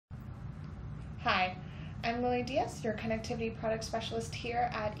Hi, I'm Lily Diaz, your connectivity product specialist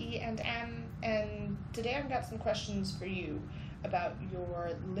here at EandM, and today I've got some questions for you about your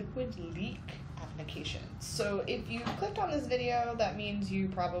liquid leak application. So if you clicked on this video, that means you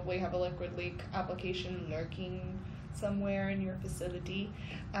probably have a liquid leak application lurking somewhere in your facility.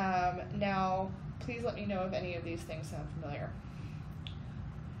 Now, please let me know if any of these things sound familiar.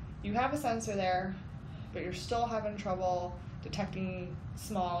 You have a sensor there, but you're still having trouble detecting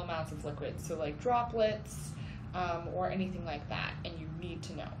small amounts of liquid, so like droplets or anything like that, and you need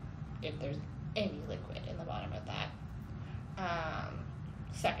to know if there's any liquid in the bottom of that.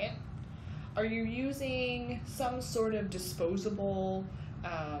 Second, are you using some sort of disposable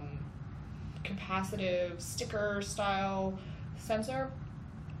capacitive sticker style sensor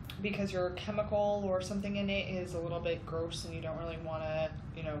because your chemical or something in it is a little bit gross and you don't really want to,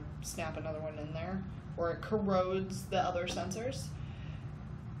 snap another one in there, or it corrodes the other sensors?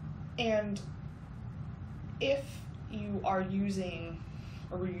 And if you are using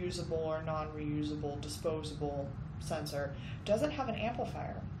a reusable or non-reusable disposable sensor, does it have an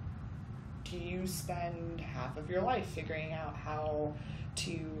amplifier? Do you spend half of your life figuring out how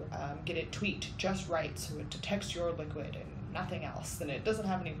to get it tweaked just right so it detects your liquid and nothing else, and it doesn't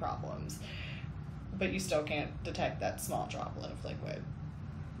have any problems, but you still can't detect that small droplet of liquid?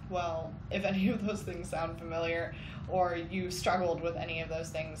 Well, if any of those things sound familiar, or you've struggled with any of those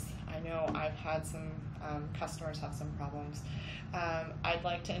things, I know I've had some customers have some problems. I'd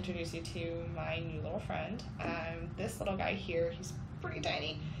like to introduce you to my new little friend. This little guy here, he's pretty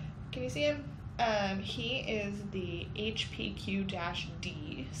tiny. Can you see him? He is the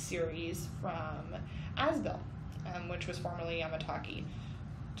HPQ-D series from Azbil, which was formerly Yamatake,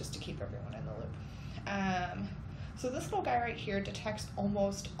 just to keep everyone in the loop. So this little guy right here detects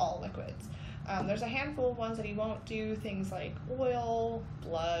almost all liquids. There's a handful of ones that he won't do, things like oil,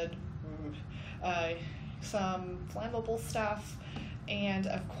 blood, some flammable stuff, and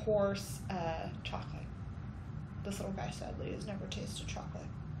of course chocolate. This little guy sadly has never tasted chocolate.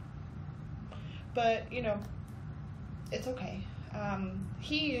 But, it's okay.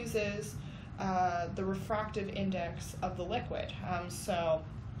 He uses the refractive index of the liquid. So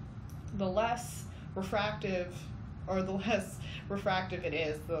the less refractive it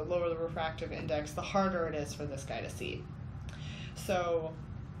is, the lower the refractive index, the harder it is for this guy to see. So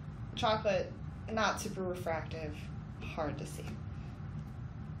chocolate, not super refractive, hard to see.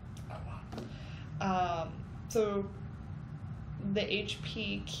 Oh wow. So the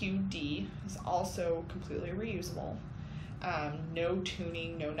HPQ-D is also completely reusable. No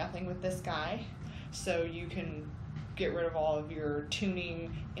tuning, no nothing with this guy. So you can get rid of all of your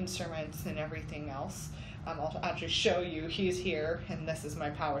tuning instruments and everything else. I'll actually show you. He's here, and this is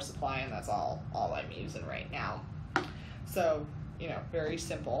my power supply, and that's all I'm using right now. So, very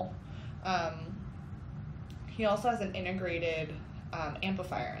simple. He also has an integrated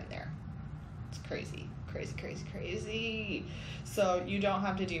amplifier in there. It's crazy. Crazy. So you don't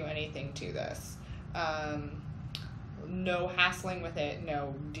have to do anything to this. No hassling with it,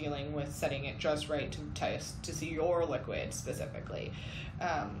 no dealing with setting it just right to see your liquid specifically.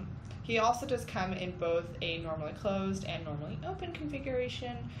 He also does come in both a normally closed and normally open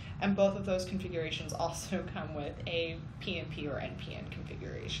configuration, and both of those configurations also come with a PNP or NPN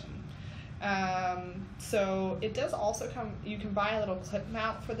configuration. So it does also come, you can buy a little clip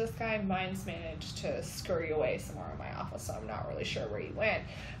mount for this guy. Mine's managed to scurry away somewhere in my office, so I'm not really sure where he went.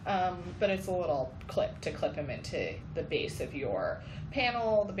 But it's a little clip to clip him into the base of your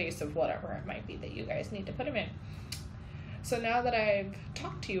panel, the base of whatever it might be that you guys need to put him in. So now that I've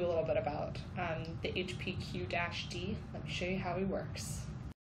talked to you a little bit about the HPQ-D, let me show you how he works.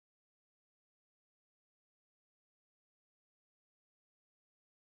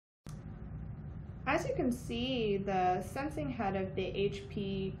 As you can see, the sensing head of the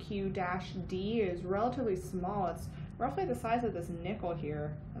HPQ-D is relatively small. It's roughly the size of this nickel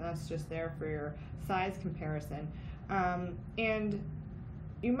here, and that's just there for your size comparison. And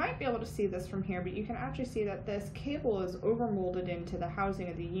you might be able to see this from here, but you can actually see that this cable is overmolded into the housing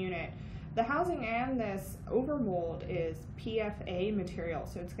of the unit. The housing and this overmold is PFA material,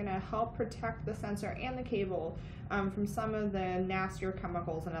 so it's going to help protect the sensor and the cable from some of the nastier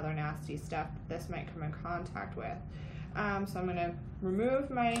chemicals and other nasty stuff that this might come in contact with. So I'm going to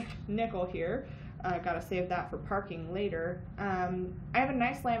remove my nickel here. I've got to save that for parking later. I have a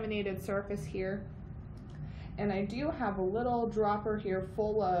nice laminated surface here, and I do have a little dropper here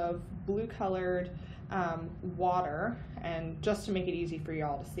full of blue colored water, and just to make it easy for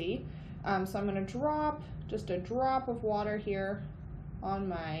y'all to see. So I'm going to drop just a drop of water here on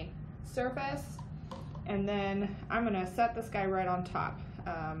my surface, and then I'm going to set this guy right on top.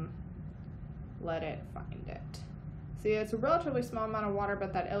 let it find it. See, it's a relatively small amount of water,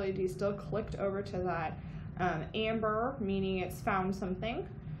 but that LED still clicked over to that amber, meaning it's found something.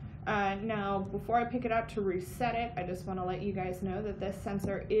 Now, before I pick it up to reset it, I just want to let you guys know that this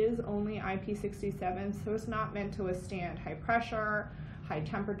sensor is only IP67, so it's not meant to withstand high pressure, high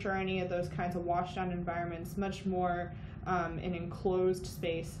temperature, any of those kinds of washdown environments, much more an enclosed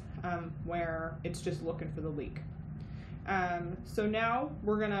space where it's just looking for the leak. So now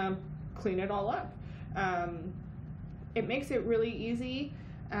we're going to clean it all up. It makes it really easy.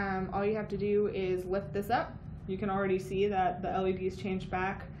 All you have to do is lift this up. You can already see that the LED's changed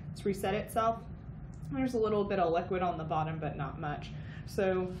back. It's reset itself. There's a little bit of liquid on the bottom, but not much.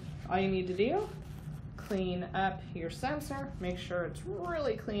 So all you need to do, clean up your sensor, make sure it's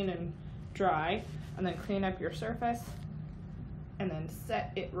really clean and dry, and then clean up your surface, and then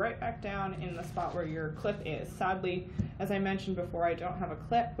set it right back down in the spot where your clip is. Sadly, as I mentioned before, I don't have a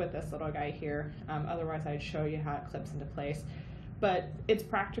clip with this little guy here. Otherwise, I'd show you how it clips into place. But it's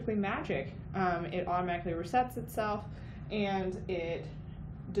practically magic. It automatically resets itself, and it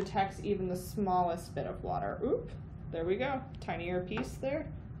detects even the smallest bit of water. Oop, there we go. Tinier piece there.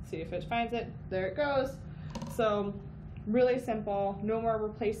 See if it finds it. There it goes. So really simple. No more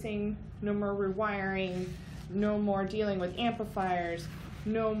replacing, no more rewiring, no more dealing with amplifiers,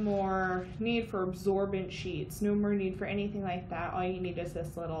 no more need for absorbent sheets, no more need for anything like that. All you need is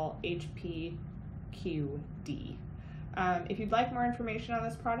this little HPQ-D. If you'd like more information on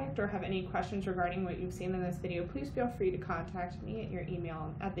this product or have any questions regarding what you've seen in this video, please feel free to contact me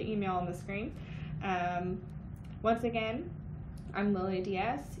at the email on the screen. Once again, I'm Lily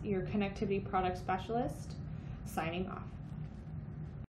Diaz, your connectivity product specialist, signing off.